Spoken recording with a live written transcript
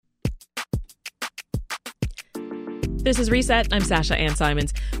This is Reset. I'm Sasha Ann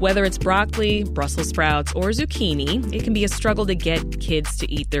Simons. Whether it's broccoli, Brussels sprouts, or zucchini, it can be a struggle to get kids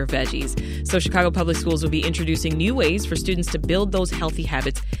to eat their veggies. So Chicago Public Schools will be introducing new ways for students to build those healthy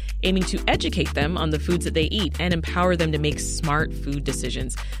habits, aiming to educate them on the foods that they eat and empower them to make smart food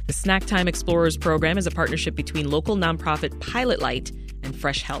decisions. The SnackTime Explorers program is a partnership between local nonprofit Pilot Light and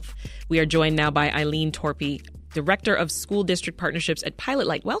Fresh Health. We are joined now by Eileen Torpy, Director of School District Partnerships at Pilot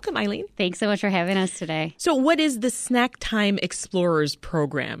Light. Welcome, Eileen. Thanks so much for having us today. So what is the SnackTime Explorers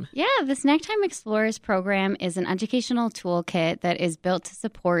program? Yeah, the SnackTime Explorers program is an educational toolkit that is built to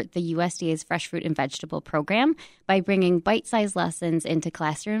support the USDA's Fresh Fruit and Vegetable program by bringing bite-sized lessons into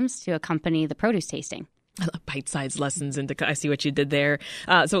classrooms to accompany the produce tasting. Bite-sized lessons I see what you did there.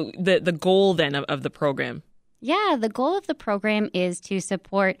 So the goal then of the program? Yeah, the goal of the program is to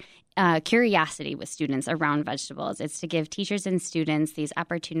support curiosity with students around vegetables. It's to give teachers and students these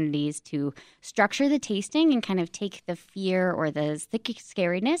opportunities to structure the tasting and kind of take the fear or the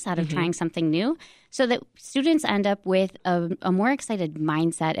scariness out of trying something new so that students end up with a more excited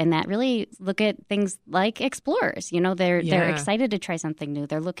mindset and that really look at things like explorers. You know, they're excited to try something new.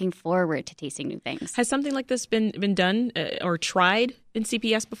 They're looking forward to tasting new things. Has something like this been done or tried in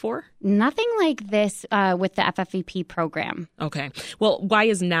CPS before? Nothing like this with the FFVP program. Okay. Well, why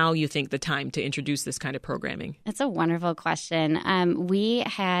is now, you think, the time to introduce this kind of programming? That's a wonderful question. We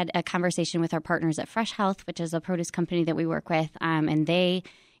had a conversation with our partners at Fresh Health, which is a produce company that we work with, and they...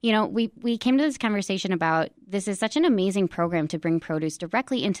 You know, we came to this conversation about this is such an amazing program to bring produce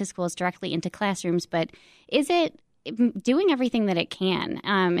directly into schools, directly into classrooms, but is it doing everything that it can?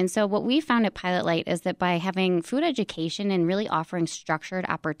 And so what we found at Pilot Light is that by having food education and really offering structured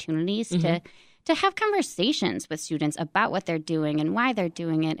opportunities to have conversations with students about what they're doing and why they're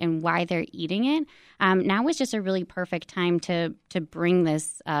doing it and why they're eating it, now is just a really perfect time to bring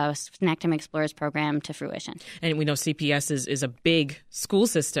this SnackTime Explorers program to fruition. And we know CPS is a big school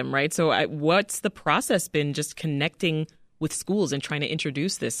system, right? So what's the process been just connecting with schools and trying to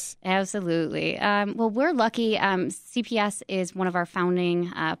introduce this? Absolutely. Well, we're lucky. CPS is one of our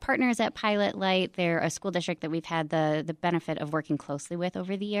founding partners at Pilot Light. They're a school district that we've had the benefit of working closely with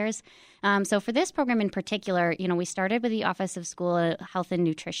over the years. So for this program in particular, you know, we started with the Office of School Health and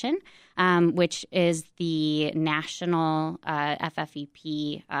Nutrition, which is the national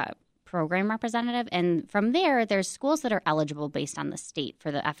FFVP program representative. And from there, there's schools that are eligible based on the state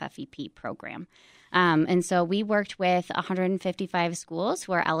for the FFVP program. And so we worked with 155 schools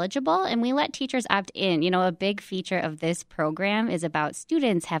who are eligible, and we let teachers opt in. You know, a big feature of this program is about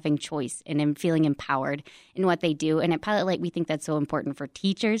students having choice and feeling empowered in what they do. And at Pilot Light, we think that's so important for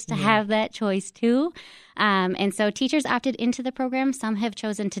teachers to have that choice, too. And so teachers opted into the program. Some have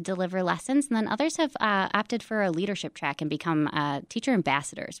chosen to deliver lessons, and then others have opted for a leadership track and become teacher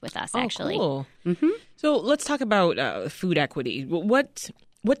ambassadors with us, actually. Cool. So let's talk about food equity.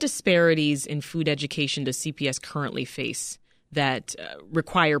 What disparities in food education does CPS currently face that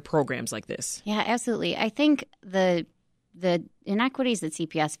require programs like this? Yeah, absolutely. I think the inequities that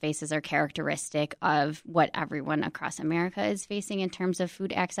CPS faces are characteristic of what everyone across America is facing in terms of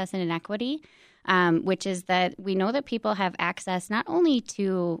food access and inequity, which is that we know that people have access not only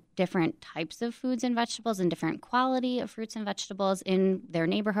to different types of foods and vegetables and different quality of fruits and vegetables in their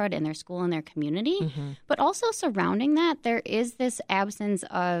neighborhood, in their school, in their community, but also surrounding that, there is this absence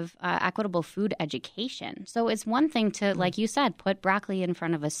of equitable food education. So it's one thing to, like you said, put broccoli in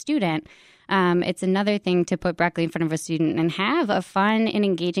front of a student. It's another thing to put broccoli in front of a student and have a fun and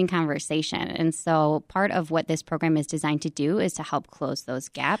engaging conversation. And so part of what this program is designed to do is to help close those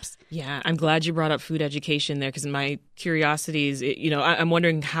gaps. Yeah, I'm glad you brought up food education there because my curiosity is, I'm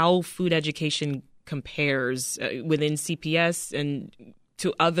wondering how food education compares within CPS and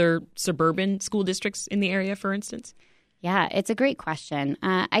to other suburban school districts in the area, for instance. Yeah, it's a great question.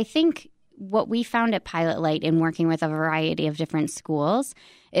 I think what we found at Pilot Light in working with a variety of different schools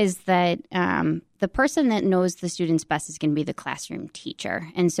is that the person that knows the students best is going to be the classroom teacher.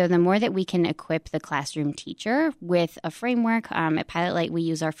 And so the more that we can equip the classroom teacher with a framework, at Pilot Light we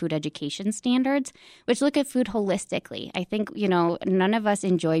use our food education standards, which look at food holistically. I think, none of us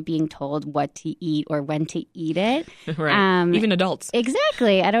enjoy being told what to eat or when to eat it. Right. Even adults.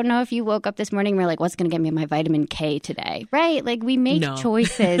 Exactly. I don't know if you woke up this morning and were like, what's going to get me my vitamin K today? Right? Like we make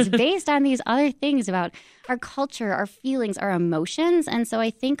choices based on these other things about our culture, our feelings, our emotions. And so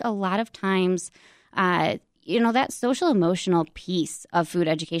I think a lot of times, that social emotional piece of food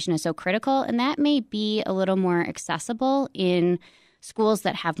education is so critical. And that may be a little more accessible in schools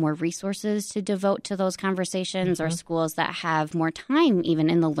that have more resources to devote to those conversations or schools that have more time even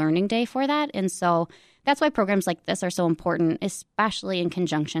in the learning day for that. And so that's why programs like this are so important, especially in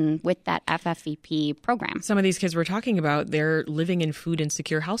conjunction with that FFVP program. Some of these kids we're talking about, they're living in food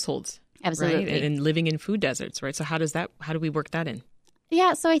insecure households. Absolutely. Right? And living in food deserts, right? So how do we work that in?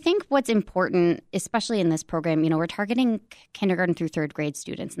 Yeah, so I think what's important, especially in this program, we're targeting kindergarten through third grade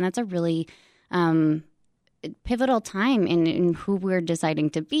students, and that's a really pivotal time in who we're deciding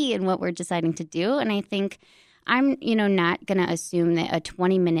to be and what we're deciding to do. And I think I'm, not going to assume that a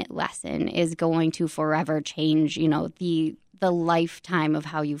 20-minute lesson is going to forever change, the lifetime of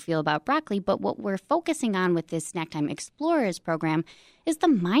how you feel about broccoli. But what we're focusing on with this SnackTime Explorers program is the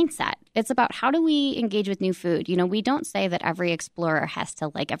mindset. It's about how do we engage with new food. We don't say that every explorer has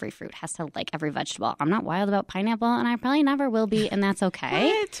to like every fruit, has to like every vegetable. I'm not wild about pineapple, and I probably never will be, and that's okay.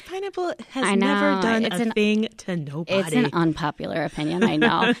 What? Pineapple has never done a thing to nobody. It's an unpopular opinion, I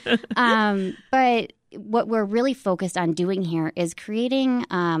know. But what we're really focused on doing here is creating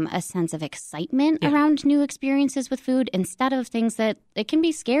a sense of excitement around new experiences with food instead of things that it can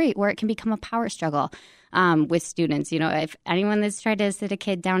be scary or it can become a power struggle with students. If anyone that's tried to sit a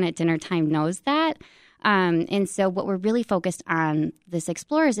kid down at dinner time knows that. And so what we're really focused on this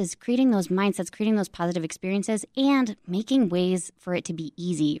Explorers is creating those mindsets, creating those positive experiences, and making ways for it to be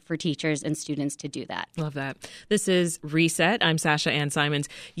easy for teachers and students to do that. Love that. This is Reset. I'm Sasha Ann Simons.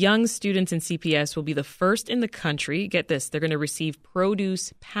 Young students in CPS will be the first in the country. Get this, they're going to receive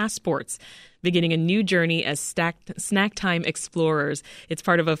produce passports, beginning a new journey as SnackTime Explorers. It's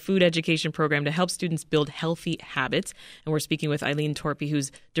part of a food education program to help students build healthy habits. And we're speaking with Eileen Torpy,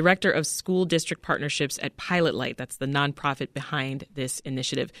 who's Director of School District Partnerships at Pilot Light. That's the nonprofit behind this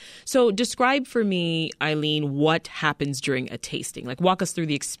initiative. So describe for me, Eileen, what happens during a tasting. Like, walk us through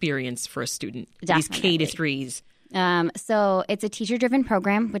the experience for a student, Definitely. these K-3s. So it's a teacher-driven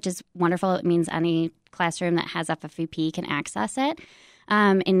program, which is wonderful. It means any classroom that has FFVP can access it.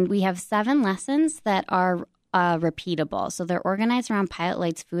 And we have 7 lessons that are repeatable. So they're organized around Pilot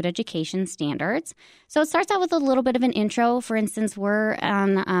Light's food education standards. So it starts out with a little bit of an intro. For instance, we're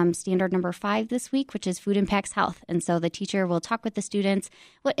on standard number 5 this week, which is food impacts health. And so the teacher will talk with the students.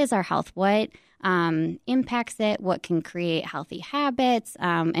 What is our health? What impacts it? What can create healthy habits?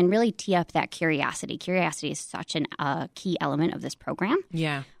 And really tee up that curiosity. Curiosity is such a key element of this program.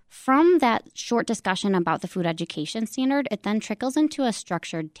 Yeah. From that short discussion about the food education standard, it then trickles into a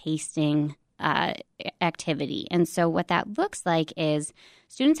structured tasting activity. And so what that looks like is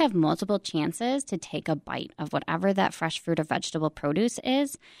students have multiple chances to take a bite of whatever that fresh fruit or vegetable produce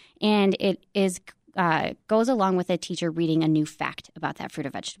is. And it is goes along with a teacher reading a new fact about that fruit or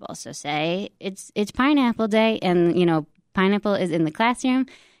vegetable. So say it's pineapple day and, pineapple is in the classroom.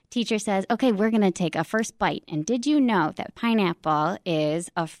 Teacher says, okay, we're going to take a first bite. And did you know that pineapple is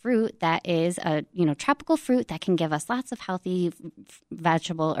a fruit that is a tropical fruit that can give us lots of healthy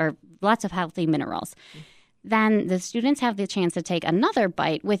vegetable or lots of healthy minerals? Then the students have the chance to take another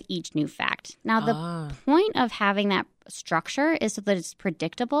bite with each new fact. Now, the point of having that structure is so that it's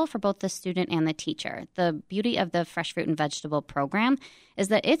predictable for both the student and the teacher. The beauty of the fresh fruit and vegetable program is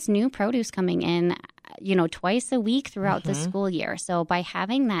that it's new produce coming in, twice a week throughout the school year. So by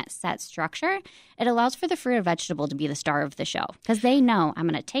having that set structure, it allows for the fruit or vegetable to be the star of the show because they know I'm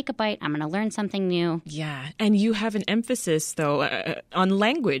going to take a bite, I'm going to learn something new. Yeah. And you have an emphasis, though, on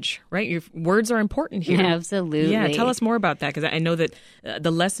language, right? Your words are important here. Absolutely. Yeah. Tell us more about that because I know that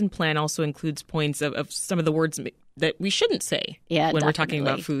the lesson plan also includes points of some of the words that we shouldn't say when we're talking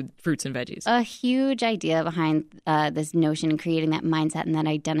about food, fruits and veggies. A huge idea behind this notion, creating that mindset and that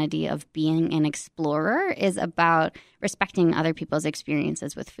identity of being an explorer is about respecting other people's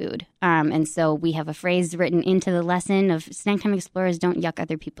experiences with food. And so we have a phrase written into the lesson of SnackTime Explorers don't yuck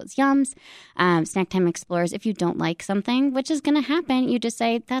other people's yums. SnackTime Explorers, if you don't like something, which is going to happen, you just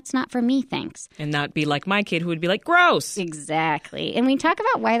say, that's not for me, thanks. And not be like my kid who would be like, gross. Exactly. And we talk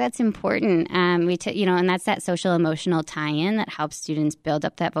about why that's important. And that's that social emotional tie-in that helps students build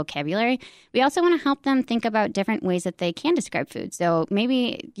up that vocabulary. We also want to help them think about different ways that they can describe food. So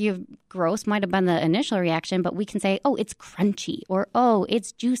maybe gross might have been the initial reaction, but we can say, oh, it's crunchy, or oh,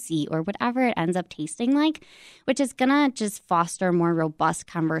 it's juicy, or whatever it ends up tasting like, which is going to just foster more robust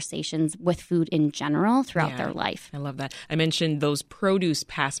conversations with food in general throughout their life. I love that. I mentioned those produce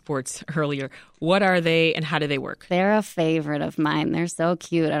passports earlier. What are they and how do they work? They're a favorite of mine. They're so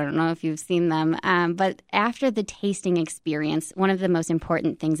cute. I don't know if you've seen them. But after the tasting experience, one of the most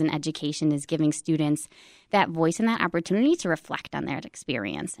important things in education is giving students that voice and that opportunity to reflect on their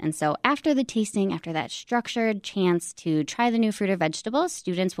experience. And so after the tasting, after that structured chance to try the new fruit or vegetable,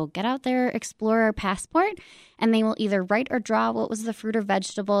 students will get out their Explorer passport and they will either write or draw what was the fruit or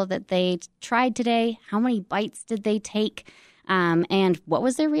vegetable that they tried today, how many bites did they take, and what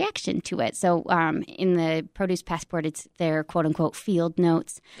was their reaction to it. So in the Produce Passport, it's their quote-unquote field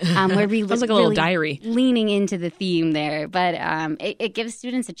notes. Where we Sounds like a little diary. Leaning into the theme there. But it gives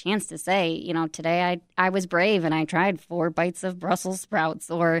students a chance to say, today I was brave and I tried 4 bites of Brussels sprouts.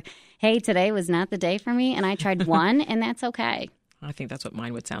 Or, hey, today was not the day for me and I tried 1, and that's okay. I think that's what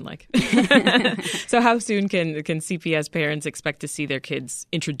mine would sound like. So how soon can CPS parents expect to see their kids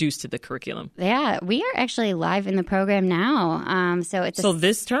introduced to the curriculum? Yeah, we are actually live in the program now. So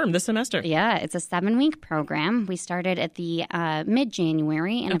this semester? Yeah, it's a 7-week program. We started at the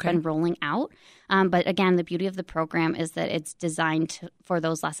mid-January and have been rolling out. But again, the beauty of the program is that it's designed for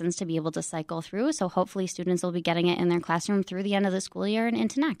those lessons to be able to cycle through. So hopefully students will be getting it in their classroom through the end of the school year and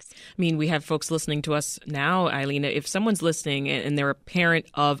into next. I mean, we have folks listening to us now, Eileen. If someone's listening and they're a parent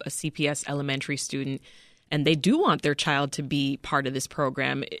of a CPS elementary student and they do want their child to be part of this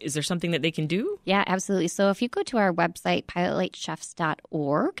program, is there something that they can do? Yeah, absolutely. So if you go to our website,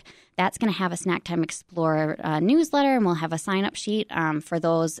 pilotlightchefs.org, that's going to have a SnackTime Explorer newsletter, and we'll have a sign-up sheet for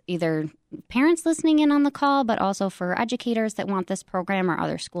those either parents listening in on the call, but also for educators that want this program or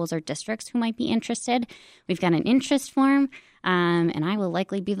other schools or districts who might be interested. We've got an interest form, and I will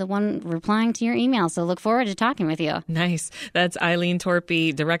likely be the one replying to your email. So look forward to talking with you. Nice. That's Eileen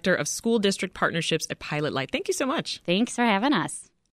Torpy, Director of School District Partnerships at Pilot Light. Thank you so much. Thanks for having us.